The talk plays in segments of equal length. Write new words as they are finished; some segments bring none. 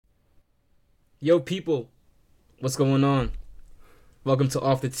Yo, people, what's going on? Welcome to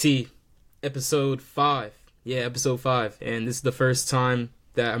Off the Tee, episode 5. Yeah, episode 5. And this is the first time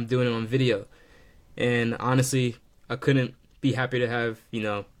that I'm doing it on video. And honestly, I couldn't be happier to have,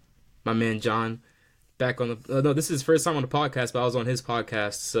 my man John back on the. No, this is his first time on the podcast, but I was on his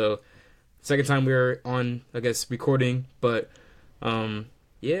podcast. So, second time we were on, I guess, recording. But,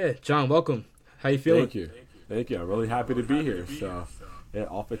 yeah, John, welcome. How you feeling? Thank you. I'm really happy to be here. So, yeah,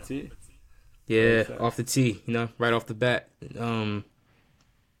 off the tee. Yeah, off the tee, right off the bat.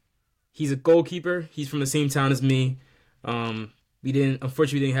 He's a goalkeeper. He's from the same town as me. Unfortunately, we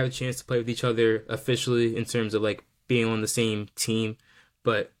didn't have a chance to play with each other officially in terms of like being on the same team.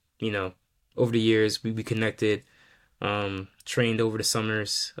 But, over the years, we connected, trained over the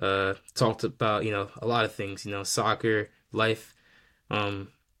summers, talked about, a lot of things, soccer, life. And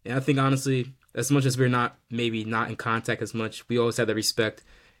I think honestly, as much as we're not in contact as much, we always have that respect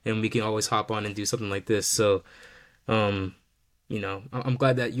and we can always hop on and do something like this. So, I'm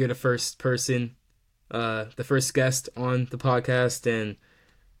glad that you're the first person, the first guest on the podcast, and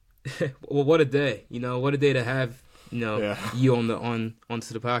well, what a day, what a day to have, you onto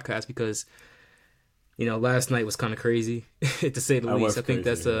the podcast because, last night was kind of crazy to say the least. I think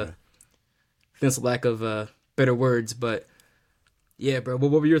that's a lack of better words, but yeah, bro.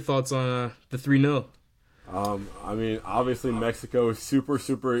 What were your thoughts on the 3-0? Obviously Mexico is super,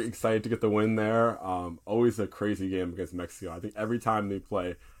 super excited to get the win there. Always a crazy game against Mexico. I think every time they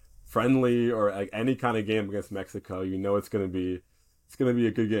play friendly or like any kind of game against Mexico, it's gonna be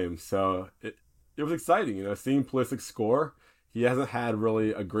a good game. So it was exciting, seeing Pulisic score. He hasn't had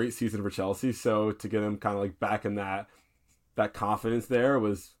really a great season for Chelsea, so to get him kind of like back in that confidence there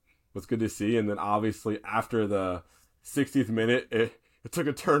was good to see. And then obviously after the 60th minute, it took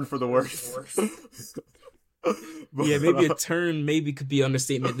a turn for the worse. Yeah, maybe a turn could be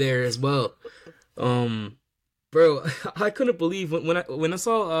understatement there as well. Bro, I couldn't believe when I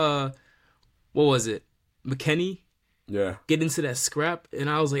saw what was it, McKennie? Yeah. Get into that scrap, and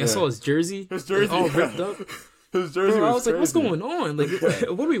I was like, I saw his jersey. All ripped up. His jersey Bro, was I was crazy. like, what's going on? Like,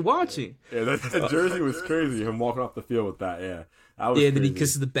 what are we watching? Yeah, that jersey was crazy. Him walking off the field with that. Yeah, that was crazy. Then he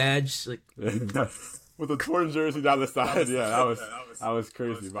kisses the badge, like. With a torn jersey down the side, that was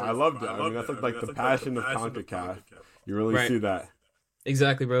crazy. But I loved it. I mean, that's like the passion of CONCACAF. You really see that.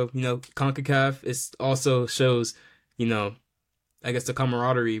 Exactly, bro. CONCACAF also shows, I guess the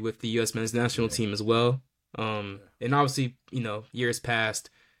camaraderie with the U.S. men's national team as well. And obviously, years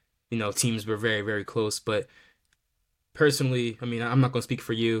past, teams were very, very close. But personally, I mean, I'm not going to speak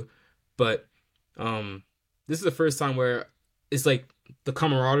for you, but this is the first time where it's like the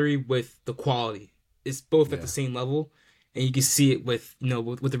camaraderie with the quality. It's both at the same level, and you can see it with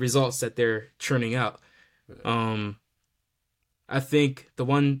with the results that they're churning out. I think the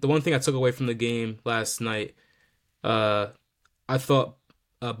one thing I took away from the game last night, I thought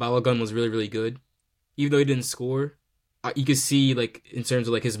Balogun was really, really good, even though he didn't score. You could see like in terms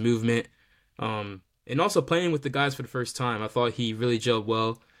of like his movement, and also playing with the guys for the first time. I thought he really gelled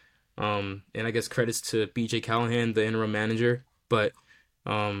well, and I guess credits to BJ Callahan, the interim manager, but.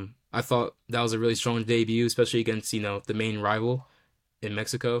 I thought that was a really strong debut, especially against, the main rival in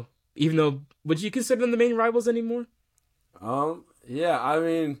Mexico. Even though, would you consider them the main rivals anymore? Yeah, I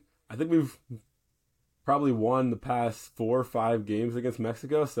mean, I think we've probably won the past 4 or 5 games against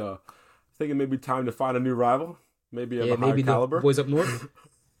Mexico, so I think it may be time to find a new rival, maybe of a higher caliber. The boys up north?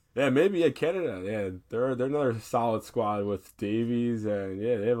 Yeah, maybe Canada. Yeah, they're another solid squad with Davies, and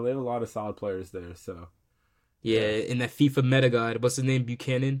yeah, they have a lot of solid players there, so. Yeah, in that FIFA meta guide, what's his name?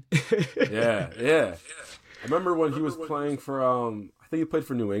 Buchanan? Yeah. I remember when he was playing for, I think he played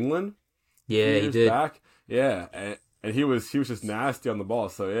for New England. Yeah, he did. Back. Yeah, and he was just nasty on the ball.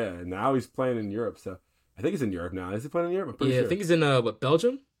 So yeah, and now he's playing in Europe. So I think he's in Europe now. Is he playing in Europe? I'm pretty sure. I think he's in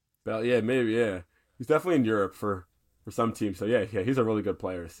Belgium. Yeah, maybe. Yeah, he's definitely in Europe for some teams. So yeah, he's a really good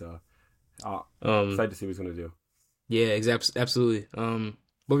player. So excited to see what he's gonna do. Yeah, absolutely.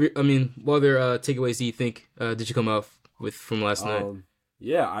 What other takeaways do you think did you come out with from last night?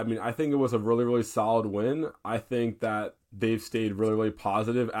 Yeah, I mean, I think it was a really, really solid win. I think that they've stayed really, really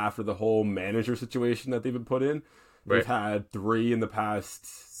positive after the whole manager situation that they've been put in. Right. They've had 3 in the past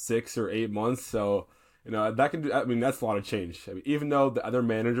 6 or 8 months, so that's a lot of change. I mean, even though the other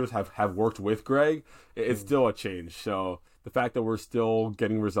managers have worked with Greg, it's still a change. So the fact that we're still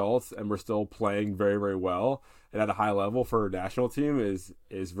getting results and we're still playing very, very well and at a high level for our national team is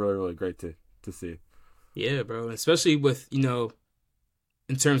really, really great to see. Yeah, bro. Especially with,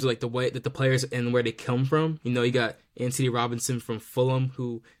 in terms of like the way that the players and where they come from. You got Anthony Robinson from Fulham,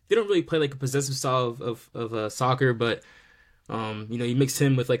 who they don't really play like a possessive style of soccer, but you mix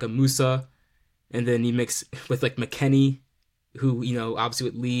him with like a Musa and then you mix with like McKennie, who, you know, obviously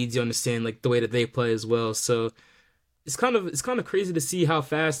with Leeds, you understand like the way that they play as well. So it's kind of crazy to see how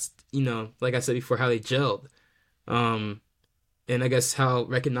fast, you know, like I said before, how they gelled. And I guess how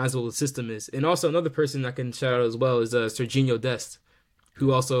recognizable the system is. And also another person I can shout out as well is Serginho Dest,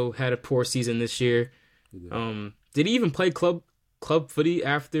 who also had a poor season this year. Did he even play club footy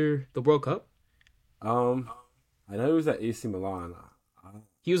after the World Cup? I know he was at AC Milan.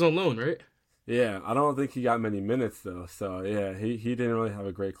 He was on loan, right? Yeah, I don't think he got many minutes though. So yeah, he didn't really have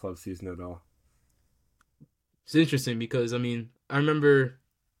a great club season at all. It's interesting because I mean I remember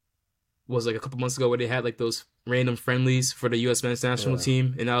was like a couple months ago where they had like those random friendlies for the U.S. men's national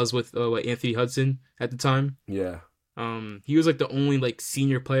team, and that was with Anthony Hudson at the time. Yeah. He was like the only like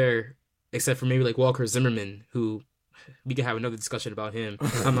senior player, except for maybe like Walker Zimmerman, who we could have another discussion about him.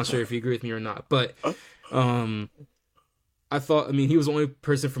 I'm not sure if you agree with me or not, but I thought, I mean, he was the only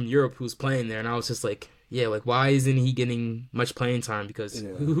person from Europe who was playing there, and I was just like, yeah, like why isn't he getting much playing time? Because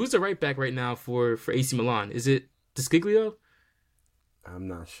who's the right back right now for AC Milan? Is it Desciglio? I'm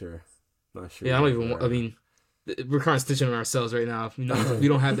not sure. Not sure. Yeah, I don't even. I mean, we're kind of stitching on ourselves right now. You know, we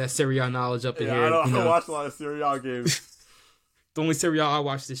don't have that Serie A knowledge up in here. I don't watch a lot of Serie A games. The only Serie A I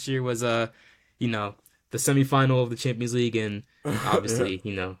watched this year was, you know, the semifinal of the Champions League and obviously,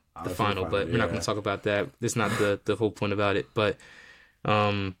 you know, the final. But we're not going to talk about that. That's not the whole point about it. But,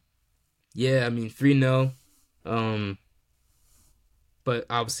 yeah, I mean, 3-0. But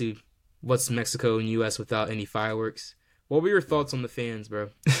obviously, what's Mexico and U.S. without any fireworks? What were your thoughts on the fans,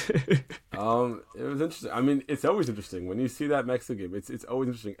 bro? It was interesting. I mean, it's always interesting when you see that Mexico game. It's always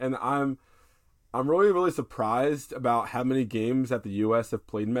interesting, and I'm really, really surprised about how many games that the U.S. have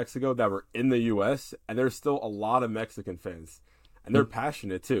played in Mexico that were in the U.S. and there's still a lot of Mexican fans, and they're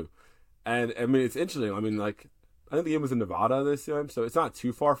passionate too. And I mean, it's interesting. I mean, like I think the game was in Nevada this time, so it's not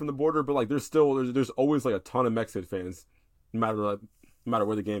too far from the border, but like there's always like a ton of Mexican fans, no matter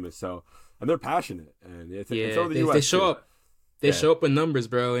where the game is. So. And they're passionate, and it's so the US they show up. They show up in numbers,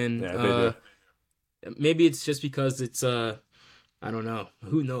 bro, and they do. Maybe it's just because it's I don't know,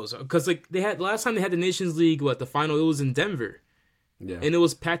 who knows? Because like last time they had the Nations League, the final it was in Denver, and it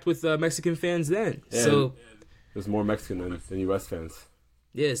was packed with Mexican fans then. Yeah, so there's more Mexican than US fans.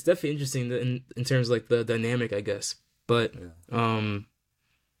 Yeah, it's definitely interesting in terms of like the dynamic, I guess. But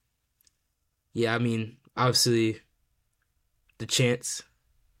yeah, I mean, obviously, the chants.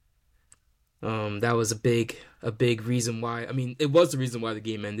 That was a big reason why. I mean, it was the reason why the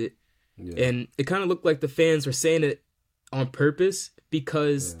game ended, and it kind of looked like the fans were saying it on purpose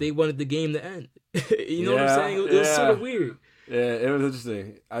because they wanted the game to end. You know what I'm saying? It was sort of weird. Yeah, it was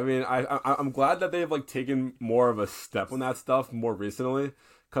interesting. I mean, I'm glad that they've like taken more of a step on that stuff more recently,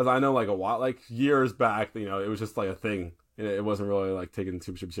 because I know like a while, like years back, you know, it was just like a thing. It wasn't really like taken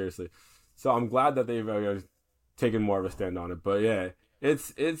super seriously. So I'm glad that they've taken more of a stand on it. But yeah.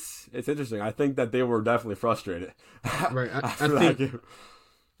 It's interesting. I think that they were definitely frustrated. Right.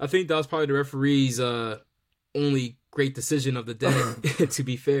 I think that was probably the referee's only great decision of the day. To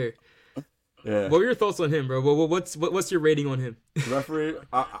be fair. Yeah. What were your thoughts on him, bro? What's your rating on him? The referee.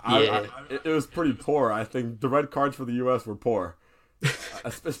 It was pretty poor. I think the red cards for the U.S. were poor,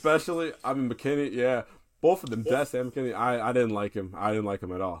 especially. I mean, McKinney. Yeah, both of them, Dest and McKinney. I didn't like him. I didn't like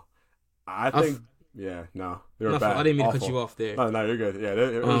him at all. I think. Yeah, no, they were bad. I didn't mean Awful. to cut you off there. No, you're good. Yeah,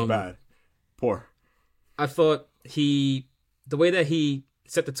 it was bad. Poor. I thought the way that he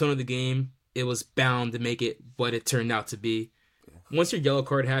set the tone of the game, it was bound to make it what it turned out to be. Yeah. Once you're yellow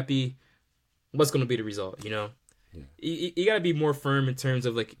card happy, what's going to be the result, you know? Yeah. You got to be more firm in terms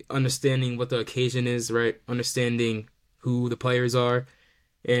of like understanding what the occasion is, right? Understanding who the players are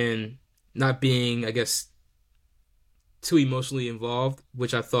and not being, I guess, too emotionally involved,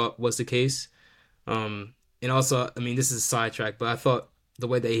 which I thought was the case. And also, I mean, this is a sidetrack, but I thought the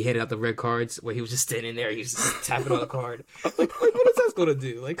way that he handed out the red cards, where he was just standing there, he was just tapping on the card. Like what is that going to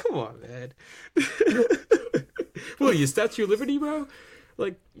do? Like, come on, man. What are you, Statue of Liberty, bro?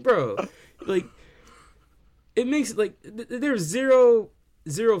 Like, bro, like, it makes, like, there's zero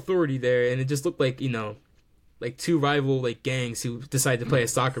authority there, and it just looked like, you know, like two rival, like, gangs who decided to play a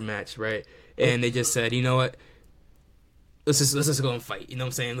soccer match, right? And they just said, you know what? Let's just go and fight. You know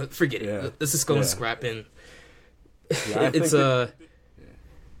what I'm saying? Forget it. Yeah. Let's just go and scrap in. It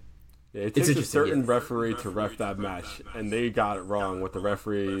takes a certain referee to ref that match, and they got it wrong with the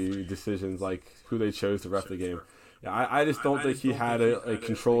referee decisions, like who they chose to ref the game. Yeah, I just don't think he had a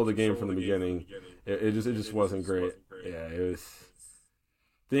control of the game from the beginning. It just wasn't great. Yeah, it was.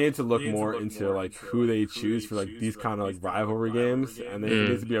 They need to look more into like who they choose for like these kind of like rivalry games, and they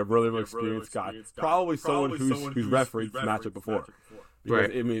need to be a really, really experienced guy, probably someone who's refereed this matchup before.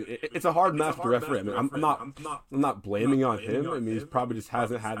 Because I mean, it's a hard match to referee. I mean, I'm not blaming on him. I mean, he probably just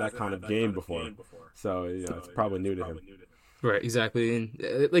hasn't had that kind of game before, so it's probably new to him. Right, exactly, and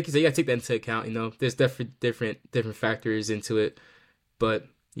like you said, you gotta take that into account. There's different factors into it, but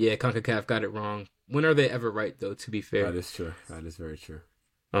yeah, CONCACAF got it wrong. When are they ever right, though? To be fair, that is true. That is very true.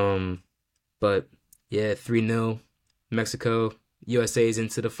 But yeah, 3-0, Mexico, USA's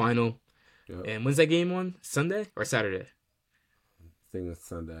into the final. Yep. And when's that game on? Sunday or Saturday? I think it's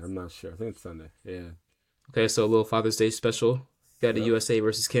Sunday. I'm not sure. I think it's Sunday. Yeah. Okay, so a little Father's Day special. Got a USA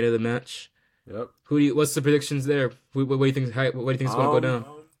versus Canada match. Yep. What's the predictions there? What do you think? What do you think is going to go down?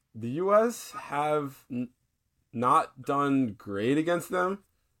 The U.S. have not done great against them.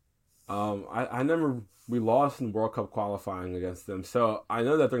 I remember we lost in World Cup qualifying against them, so I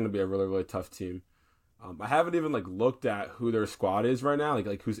know that they're going to be a really, really tough team. I haven't even looked at who their squad is right now,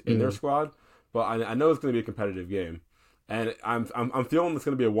 like who's in their squad, but I know it's going to be a competitive game, and I'm feeling it's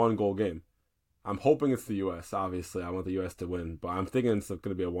going to be a 1-goal game. I'm hoping it's the U.S. Obviously, I want the U.S. to win, but I'm thinking it's going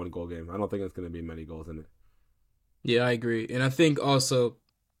to be a 1-goal game. I don't think it's going to be many goals in it. Yeah, I agree, and I think also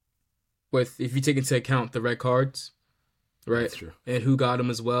if you take into account the red cards, right? That's true. And who got them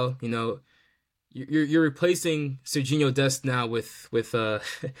as well. You're replacing Serginho Dest now with DeAndre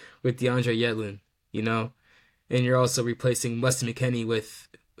Yedlin, and you're also replacing Weston McKennie with,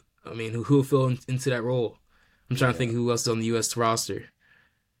 who will fill into that role. I'm trying to think who else is on the U.S. roster.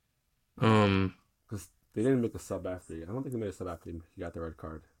 Because they didn't make a sub after you. I don't think they made a sub after he got the red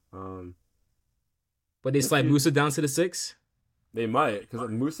card. But they slide Musa down to the 6? They might, because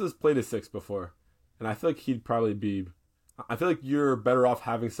Musa's played a 6 before, and I feel like he'd probably be. I feel like you're better off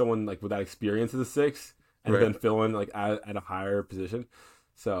having someone with that experience as a 6 and then fill in at a higher position.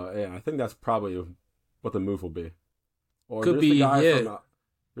 So yeah, I think that's probably what the move will be. Or could be, yeah.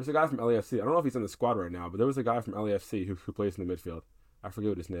 There's a guy from LAFC. I don't know if he's in the squad right now, but there was a guy from LAFC who plays in the midfield. I forget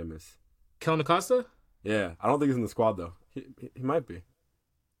what his name is. Kellen Acosta? Yeah, I don't think he's in the squad though. He might be.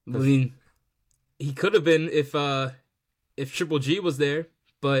 I mean, he could have been if Triple G was there,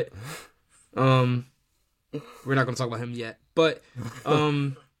 but we're not going to talk about him yet. But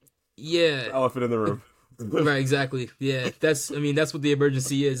yeah, elephant in the room. Right, exactly. Yeah, that's what the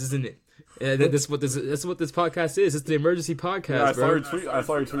emergency is, isn't it? That's what this podcast is. It's the emergency podcast. Yeah, I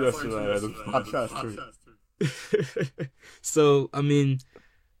saw your tweet yesterday. The podcast tweet. So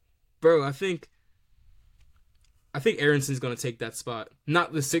bro, I think Aronson's gonna take that spot.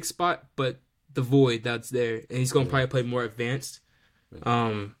 Not the 6th spot, but the void that's there, and he's gonna probably play more advanced.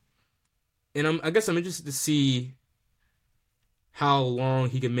 And I guess I'm interested to see how long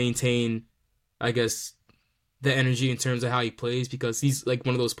he can maintain, I guess, the energy in terms of how he plays, because he's one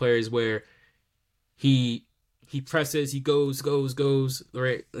of those players where he presses, he goes,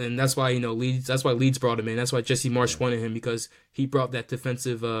 right? And that's why, Leeds brought him in. That's why Jesse Marsch wanted him, because he brought that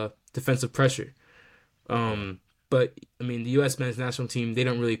defensive pressure. But the U.S. men's national team, they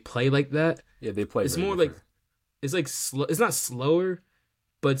don't really play like that. Yeah, they play. It's more slow. It's not slower,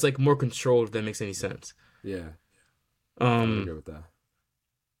 but it's more controlled, if that makes any sense. Yeah. I agree with that.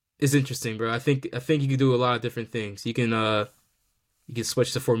 It's interesting, bro. I think you can do a lot of different things. You can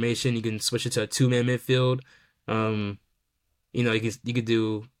switch the formation. You can switch it to a 2-man midfield. You could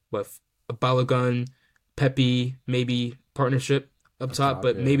do a Balogun, Pepe maybe partnership up top,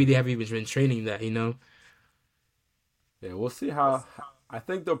 but maybe they haven't even been training that. Yeah, we'll see how. I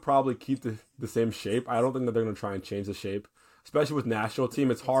think they'll probably keep the same shape. I don't think that they're going to try and change the shape. Especially with national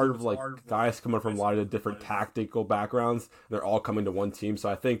team, it's hard guys coming from a lot of different tactical backgrounds. They're all coming to one team, so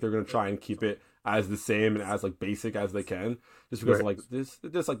I think they're going to try and keep it as the same and as basic as they can, just because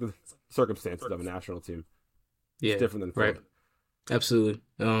the circumstances of a national team. Yeah, it's different than right. Absolutely.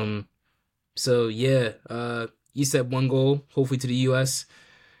 So yeah, you said 1 goal, hopefully to the U.S.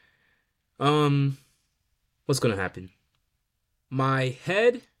 What's going to happen? My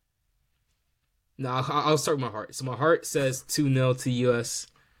head. No, I'll start with my heart. So my heart says 2-0 to U.S.,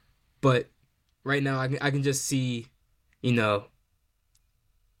 but right now I can just see, because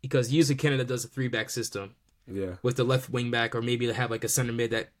usually Canada does a 3-back system. Yeah. With the left wing back, or maybe they have a center mid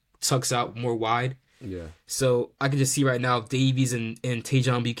that tucks out more wide. Yeah. So I can just see right now Davies and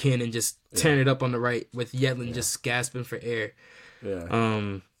Tajon Buchanan just tearing it up on the right, with Yedlin just gasping for air.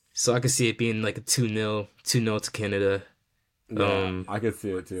 Yeah. So I can see it being a 2-0 to Canada. Yeah, I could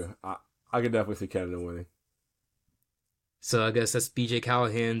see it too. I could definitely see Canada winning. So I guess that's BJ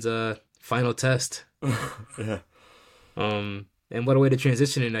Callahan's final test. Yeah. And what a way to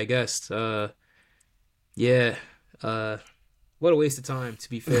transition in, I guess. Yeah. What a waste of time, to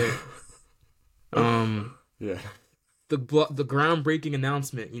be fair. Yeah. The groundbreaking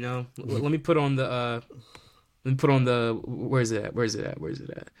announcement, let me put on the Let me put on the where's it at?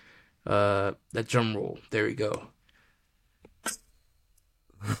 That drum roll. There we go.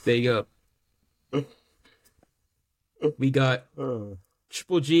 There you go. We got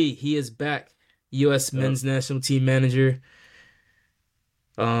Triple G. He is back. U.S. men's national team manager.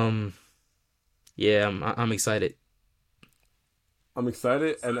 Yeah, I'm excited. I'm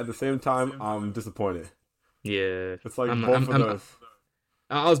excited, and at the same time, I'm disappointed. Yeah, it's like both of those.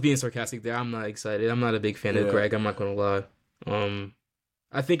 I was being sarcastic there. I'm not excited. I'm not a big fan of Greg. I'm not gonna lie.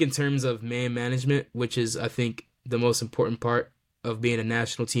 I think in terms of man management, which is I think the most important part of being a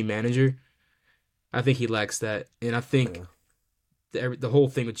national team manager, I think he lacks that, and I think the whole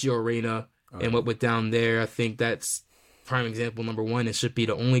thing with Gio Reyna and what went down there, I think that's prime example number one. It should be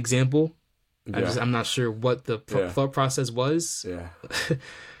the only example. Yeah. I'm not sure what the thought process was. Yeah.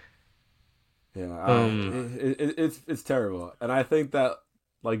 It's terrible, and I think that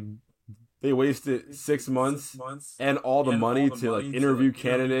like they wasted 6 months and all the money to like interview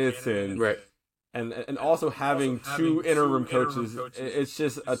candidates and also having two interim coaches. It's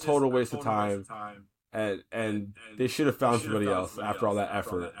just a total waste of time, and they should have found somebody else after all that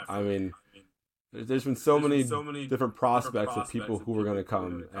effort. I mean, there's been so many different prospects of people who were going to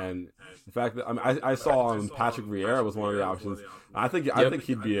come, and the fact that I saw Patrick Vieira was one of the options. I think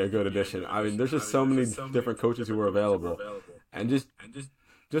he'd be a good addition. I mean, there's just so many different coaches who were available, and just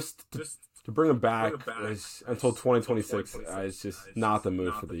to bring him back until 2026 is just not the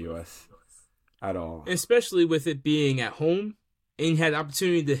move for the U.S. at all. Especially with it being at home, and you had the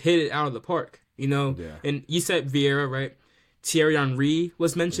opportunity to hit it out of the park, you know. Yeah. And you said Vieira, right? Thierry Henry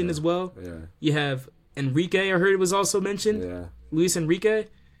was mentioned as well. Yeah. You have Enrique, I heard it was also mentioned. Yeah. Luis Enrique.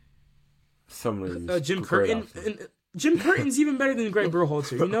 Jim Curtin. Jim Curtin's even better than Greg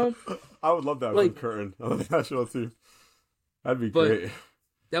Berhalter, you know? I would love that with Curtin on the national team. That'd be great.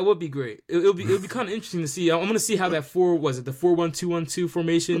 That would be great. It'll be kind of interesting to see. I'm going to see how that 4-1-2-1-2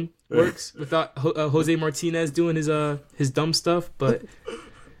 formation works without Jose Martinez doing his dumb stuff. But,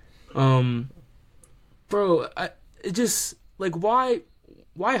 bro, it just like why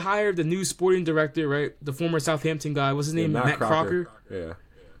hire the new sporting director, right? The former Southampton guy. What's his name? Matt Crocker. Yeah.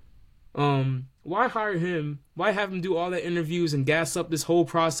 Why hire him? Why have him do all that interviews and gas up this whole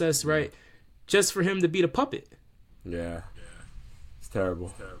process, right? Just for him to be the puppet. Yeah. It's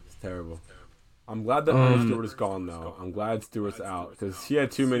terrible. It's terrible. I'm glad that Ernest Stewart is gone, though. I'm glad Stewart's out because he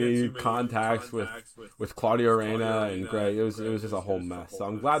had too many contacts with Claudio Reyna and Greg. It was just a whole mess. So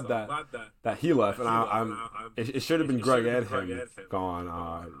I'm glad that he left, and it should have been Greg and him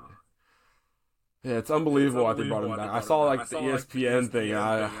gone. Yeah, it's unbelievable what they brought him back. I saw like the ESPN thing.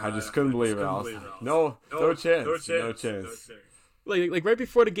 I just couldn't believe it. I was like, no chance. Like right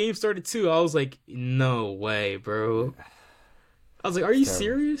before the game started too, I was like, no way, bro. I was like, are you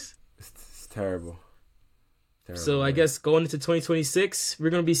serious? It's terrible. So I guess going into 2026, we're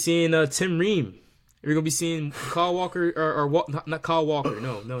gonna be seeing Tim Ream. We're gonna be seeing Kyle Walker or not Kyle Walker.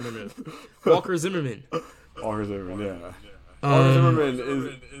 No. Walker Zimmerman. Walker Zimmerman, yeah. Walker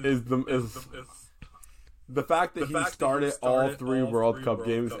Zimmerman is the fact that he started all 3 World Cup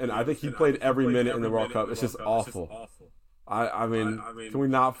games, and I think he played every minute in the World Cup. It's just awful. I mean, can we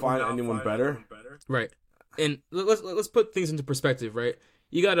not find anyone better? Right. And let's put things into perspective, right?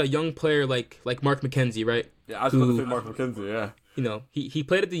 You got a young player like Mark McKenzie, right? Yeah, I was going to say Mark McKenzie, yeah. You know, he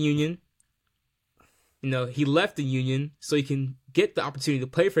played at the Union. You know, he left the Union so he can get the opportunity to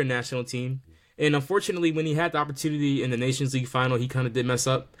play for a national team. And unfortunately, when he had the opportunity in the Nations League final, he kind of did mess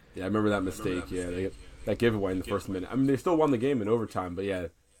up. Yeah, I remember that mistake. Yeah, that giveaway in the first minute. I mean, they still won the game in overtime, but yeah,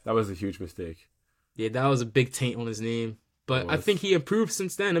 that was a huge mistake. Yeah, that was a big taint on his name. But I think he improved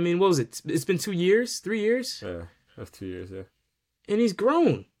since then. I mean, what was it? It's been 2 years? 3 years? Yeah, that's 2 years, yeah. And he's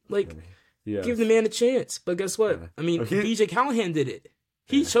grown. Like, give the man a chance. But guess what? Yeah. I mean, BJ Callahan did it.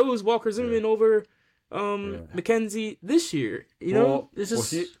 He chose Walker Zimmerman over McKenzie this year. You know? It's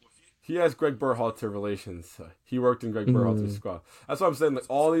just... He has Greg Berhalter relations. He worked in Greg Berhalter's squad. That's what I'm saying. Like,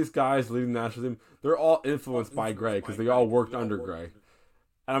 all these guys leading the national team, they're all influenced by Greg because they all worked under Greg.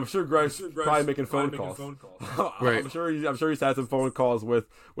 And I'm sure Greg's probably making phone calls. Right. I'm sure he's had some phone calls with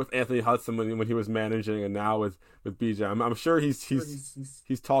Anthony Hudson when he was managing, and now with BJ. I'm sure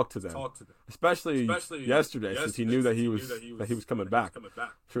he's talked to them, especially yesterday since he knew that he was coming back.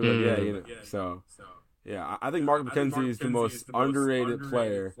 Sure, So yeah, I think Mark McKenzie is the most underrated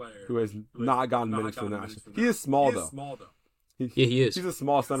player who has not gotten minutes for the national. He is small though. He is. He's a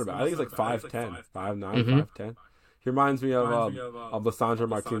small center back. I think he's like 5'10", 5'9", 5'10". He reminds me of Lissandro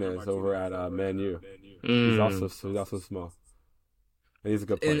Martinez over at Man U. He's also small. And he's a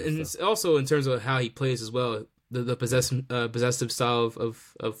good player. And it's also in terms of how he plays as well, the possessive style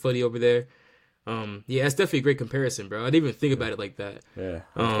of footy over there. Yeah, that's definitely a great comparison, bro. I didn't even think about it like that. Yeah.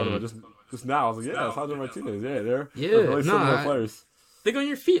 Just now, I was like, yeah, it's Sandro Martinez. Yeah, they're Yeah, really similar players. Think on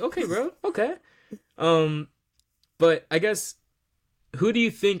your feet. Okay, bro. Okay. But I guess, who do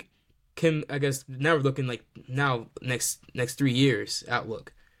you think can, I guess, now we're looking like, now, next 3 years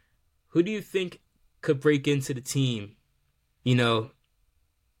outlook. Who do you think could break into the team, you know,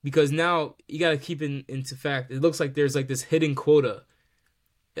 because now you got to keep into fact, it looks like there's like this hidden quota,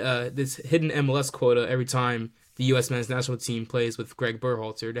 this hidden MLS quota every time the U.S. men's national team plays with Greg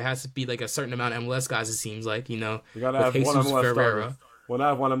Berhalter. There has to be like a certain amount of MLS guys, it seems like, you know, you gotta have one MLS starter. We'll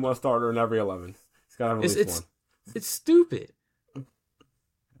have one MLS starter in every 11. He's got to have at least one. It's stupid.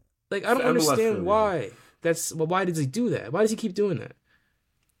 Like, I don't understand why. Why does he do that? Why does he keep doing that?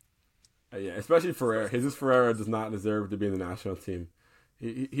 Yeah, especially Ferreira. Jesus Ferreira does not deserve to be in the national team.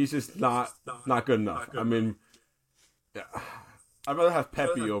 He's just not good enough. I mean, yeah, I'd rather have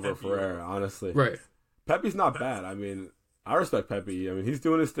Pepe over Ferreira, honestly. Right. Pepe's not bad. I mean, I respect Pepe. I mean, he's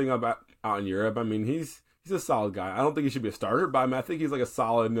doing his thing out in Europe. I mean, he's a solid guy. I don't think he should be a starter, but I mean, I think he's like a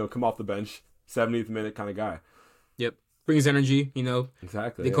solid, come off the bench, 70th minute kind of guy. Yep. Brings energy,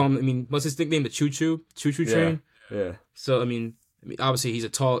 Exactly. They call him, I mean, what's his nickname? The Choo-Choo train? Yeah. So, I mean, obviously he's a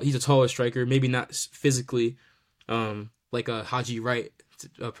taller striker, maybe not physically like a Haji Wright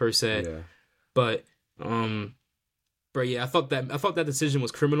per se. Yeah. But yeah, I thought that decision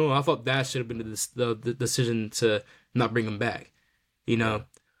was criminal. I thought that should have been the decision to not bring him back. But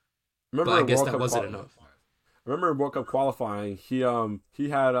I guess that wasn't enough. Remember in World Cup qualifying, he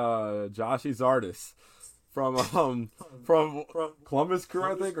had Josh Zardis from Columbus Crew,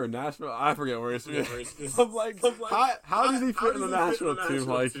 I think, or Nashville. I forget where he's from. I'm like, how does he fit in the national team?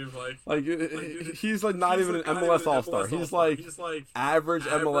 Like he's like not even an MLS All-Star. He's like average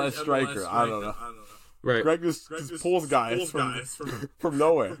MLS striker. I don't know. Right. Greg just pulls guys from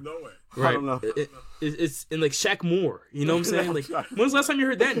nowhere. Right. I don't know. It's in like Shaq Moore. You know what I'm saying? Like, when's the last time you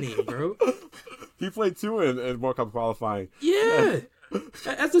heard that name, bro? He played 2 in World Cup qualifying. Yeah.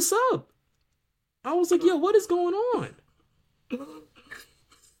 As a sub. I was like, yo, what is going on?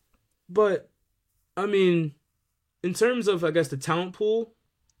 But, I mean, in terms of, I guess, the talent pool,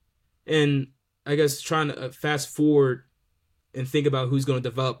 and I guess trying to fast forward and think about who's going to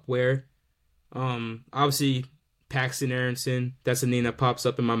develop where, obviously, Paxton Aronson, that's a name that pops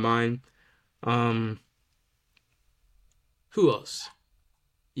up in my mind. Who else?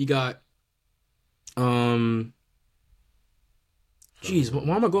 You got, Jeez,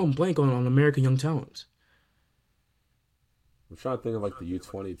 why am I going blank on American Young Talents? I'm trying to think of like the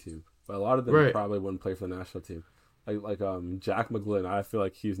U20 team, but a lot of them probably wouldn't play for the national team. Like Jack McGlynn, I feel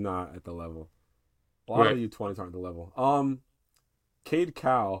like he's not at the level. A lot of the U20s aren't at the level. Cade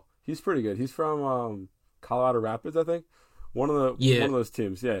Cowell, he's pretty good. He's from Colorado Rapids, I think. One of those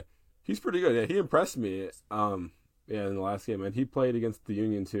teams. Yeah, he's pretty good. Yeah, he impressed me. In the last game, and he played against the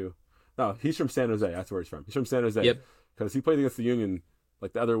Union too. No, he's from San Jose. That's where he's from. He's from San Jose. Yep. Because he played against the Union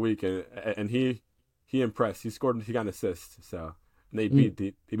like the other week, and he impressed. He scored. He got an assist. So and they beat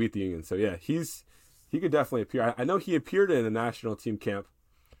the Union. So yeah, he could definitely appear. I know he appeared in a national team camp.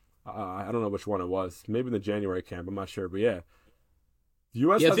 I don't know which one it was. Maybe in the January camp. I'm not sure, but yeah, the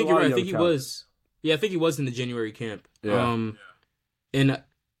U.S. Yeah, I think you're right. I think he was. Yeah, I think he was in the January camp. Yeah. And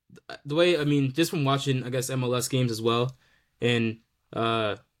the way, I mean, just from watching, I guess, MLS games as well, and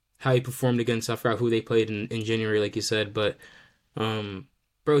how he performed against, I forgot who they played in January, like you said, but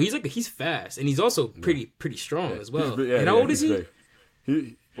bro, he's fast, and he's also pretty strong as well. And how old is he?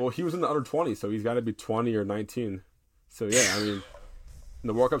 He was in the under 20, so he's got to be 20 or 19. So yeah, I mean, in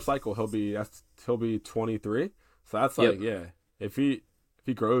the World Cup cycle, he'll be 23. So that's like if he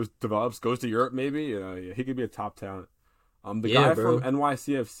grows, develops, goes to Europe, maybe he could be a top talent. The guy from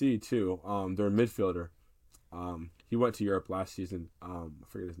NYCFC too. They're a midfielder. He went to Europe last season. I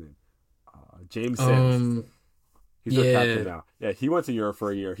forget his name. James Sims. He's their captain now. Yeah, he went to Europe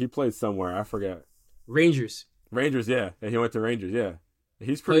for a year. He played somewhere. I forget. Rangers, yeah. He went to Rangers, yeah.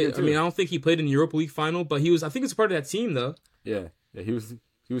 He's pretty good too. I mean, I don't think he played in the Europa League final, but I think he was part of that team, though. Yeah, he was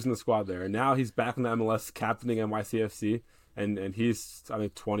in the squad there. And now he's back in the MLS captaining NYCFC, and he's, I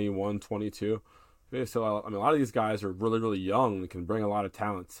think, 21, 22. So, I mean, a lot of these guys are really, really young and can bring a lot of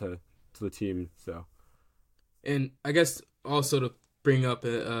talent to the team, so. And I guess also to bring up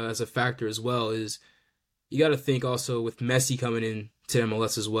as a factor as well is you got to think also with Messi coming in to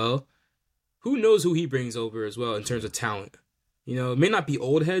MLS as well. Who knows who he brings over as well in terms of talent? It may not be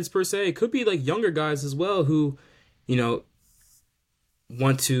old heads per se. It could be like younger guys as well who,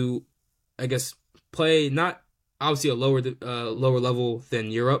 want to, I guess, play not obviously a lower level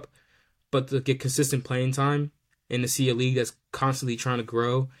than Europe, but to get consistent playing time and to see a league that's constantly trying to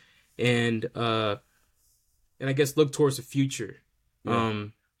grow and I guess look towards the future. Yeah.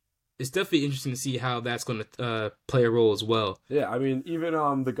 It's definitely interesting to see how that's going to play a role as well. Yeah, I mean, even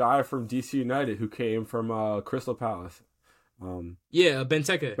the guy from DC United who came from Crystal Palace. Yeah,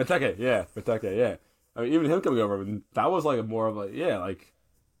 Benteke. Benteke, yeah. I mean, even him coming over, that was like more of like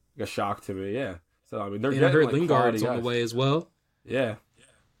a shock to me, yeah. So I mean, they're And getting I heard like Lingard's quality on guys. the way as well. Yeah.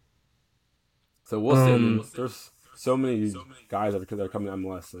 So we'll see. I mean, Um, there's so many guys that are coming to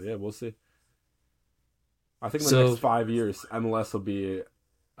MLS. So yeah, we'll see. I think in the next so 5 years, MLS will be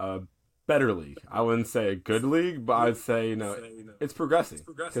a better league. I wouldn't say a good league, but I'd say it's progressing.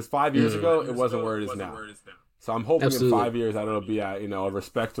 Because 5 years ago, it wasn't where it is now. So I'm hoping in absolutely. 5 years that it'll be at a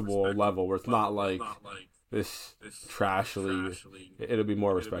respectable level where it's not like this trash league. It'll be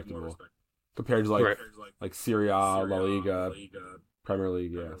more respectable compared to Right. like Serie A, La Liga, Premier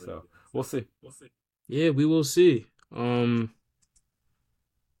League. Yeah, so we'll see. Yeah, we will see.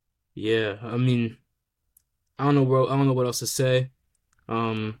 Yeah, I mean, I don't know what else to say.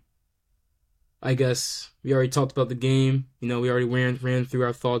 Um, I guess we already talked about the game. We already ran through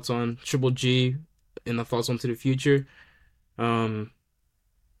our thoughts on Triple G and our thoughts onto the future. Um,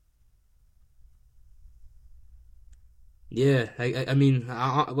 yeah, I mean,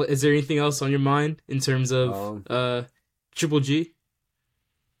 is there anything else on your mind in terms of Um, Triple G?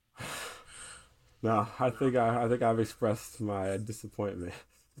 no, I think I've expressed my disappointment.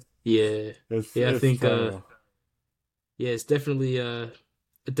 Yeah, yeah, I It's think terrible. yeah, it's definitely a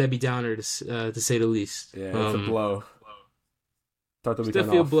Debbie Downer to say the least. Yeah, it's a blow. Start the It's weekend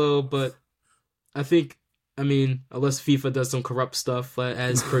definitely a off. blow, but I think, I mean, unless FIFA does some corrupt stuff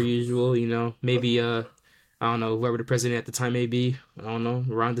as per usual, maybe I don't know, whoever the president at the time may be, I don't know,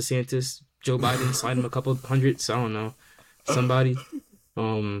 Ron DeSantis, Joe Biden, slide him a couple hundreds, I don't know, somebody.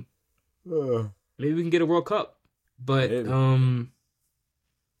 Um, Ugh. Maybe we can get a World Cup, but Maybe.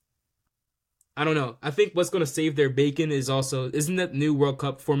 I don't know. I think what's gonna save their bacon is also, isn't that new World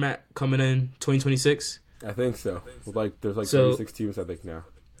Cup format coming in 2026? I think so. There's like So 36 teams I think now.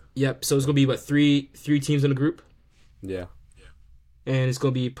 yep, so it's gonna be what, three teams in a group, Yeah. and it's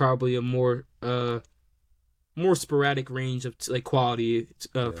gonna be probably a more sporadic range of like quality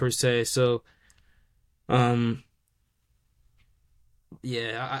Yeah. per se. So um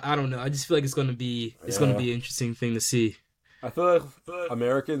yeah, I don't know. I just feel like it's gonna be Yeah. an interesting thing to see. I feel like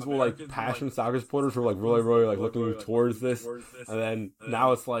Americans will like passionate soccer supporters were like really like looking towards this, and then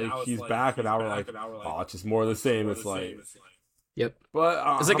now it's like he's back, and now we're like, oh, it's just more of the same. It's like, Yep,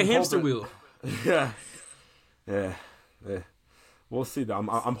 but it's like a I'm hamster hoping, wheel. yeah, yeah, yeah. We'll see. Though.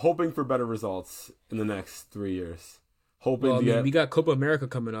 I'm hoping for better results in the next 3 years. Hoping Well, I to mean, get we got Copa America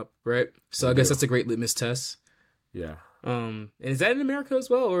coming up, right? So we I guess do. that's a great litmus test. Yeah. And is that in America as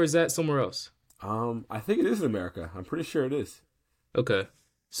well, or is that somewhere else? I think it is in America. I'm pretty sure it is. Okay,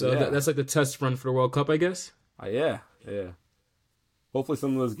 So so yeah. that's like the test run for the World Cup, I guess. Yeah. Yeah. Hopefully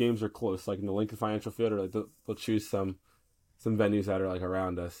some of those games are close, like in the Lincoln Financial Field, or like they'll choose some venues that are like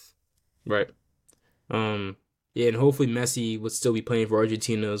around us. Right. Yeah, and hopefully Messi would still be playing for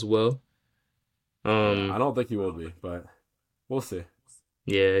Argentina as well. Yeah, I Um, don't think he will be, but we'll see.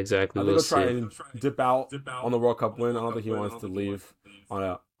 yeah, exactly. I think We'll he'll try see. and dip out on the World Cup win. I don't think he wants to leave on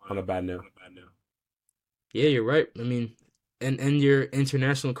a bad note. Yeah, you're right. I mean, and your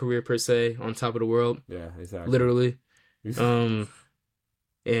international career per se on top of the world, Yeah, exactly. literally. Um,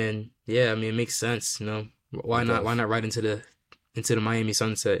 and yeah, I mean, it makes sense. Why It not? Why does. not right into the Miami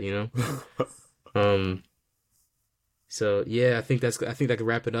sunset? Um, so yeah, I think that could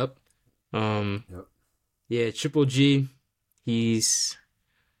wrap it up. Um, Yep. yeah, Triple G, he's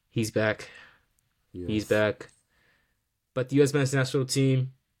he's back. He's Yes. back. But the U.S. men's national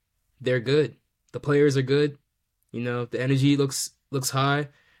team, they're good. The players are good. The energy looks high.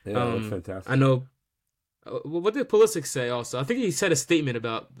 Yeah, it looks I fantastic. know. What did Pulisic say? Also, I think he said a statement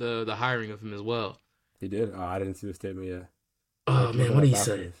about the hiring of him as well. He did. Oh, I didn't see the statement yet. I Oh can look man, it what did up he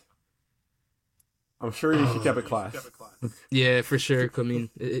after say? this. I'm sure she kept Oh it class. yeah, for sure. I mean,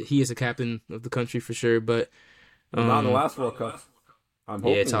 he is a captain of the country for sure. But Not in the um, last World Cup. I'm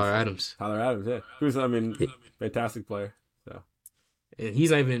yeah, hoping Tyler Adams, Tyler Adams. Yeah, who's fantastic player. So and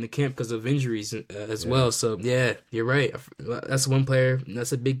he's not even in the camp because of injuries as yeah, well. So yeah, you're right. That's one player.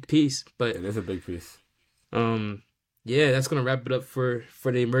 That's a big piece. But it is a big piece. um, yeah, that's gonna wrap it up for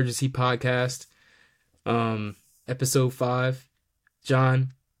the emergency podcast. Episode 5.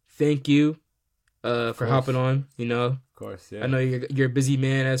 John, thank you Of for hopping course, on. of course. I Yeah. know you're a busy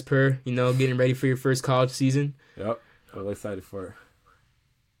man as per, getting ready for your first college season. Yep. I'm really excited for it.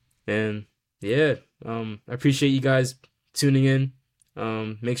 And yeah, I appreciate you guys tuning in.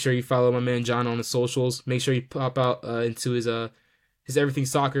 Make sure you follow my man John on the socials. Make sure you pop out into his Everything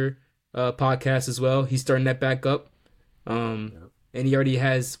Soccer podcast as well. He's starting that back up. And he already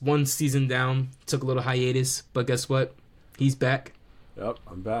has one season down. Took a little hiatus, but guess what? He's back. Yep,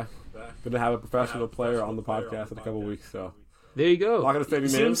 I'm back. Gonna have a professional player on the podcast in a couple weeks, so there you go. Not gonna say any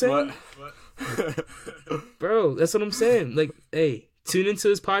names, but bro, that's what I'm saying. Like, hey, tune into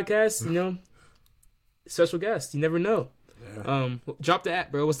this podcast. You know, special guest. You never know. Yeah. Drop the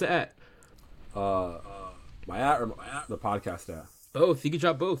at, bro. What's the at? My at or the podcast at? Both. You can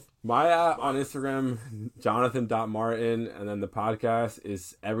drop both. My at on Instagram, Jonathan.Martin, and then the podcast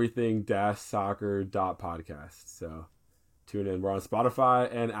is everything-soccer.podcast. So tune in. We're on Spotify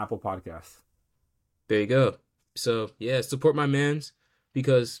and Apple Podcasts. There you go. So, yeah, support my mans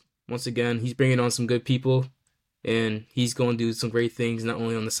because, once again, he's bringing on some good people and he's going to do some great things, not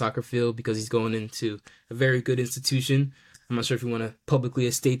only on the soccer field because he's going into a very good institution. I'm not sure if you want to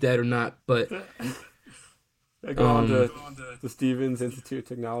publicly state that or not, but... I go on to the Stevens Institute of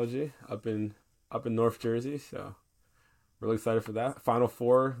Technology up in North Jersey, so really excited for that. Final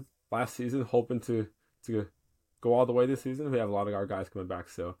Four last season, hoping to go all the way this season. We have a lot of our guys coming back,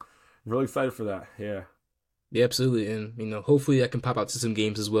 so really excited for that. Yeah, absolutely, and hopefully I can pop out to some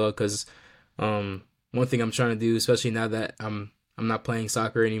games as well. Because one thing I'm trying to do, especially now that I'm not playing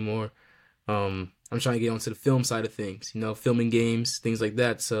soccer anymore, I'm trying to get onto the film side of things. Filming games, things like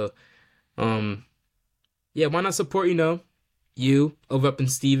that. So, yeah, why not support, you over up in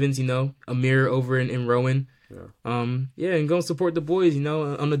Stevens, Amir over in Rowan. Yeah. And go and support the boys,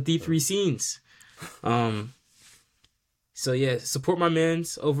 on the D3 scenes. So yeah, support my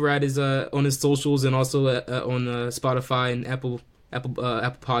man's over at his on his socials and also on Spotify and Apple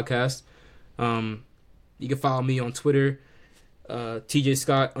Podcast. You can follow me on Twitter, TJ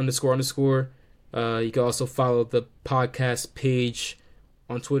Scott __. You can also follow the podcast page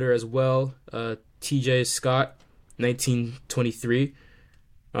on Twitter as well. TJ Scott 1923.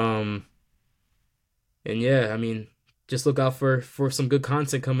 And yeah, just look out for some good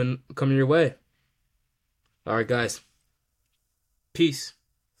content coming your way. All right, guys. Peace.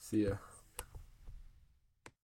 See ya.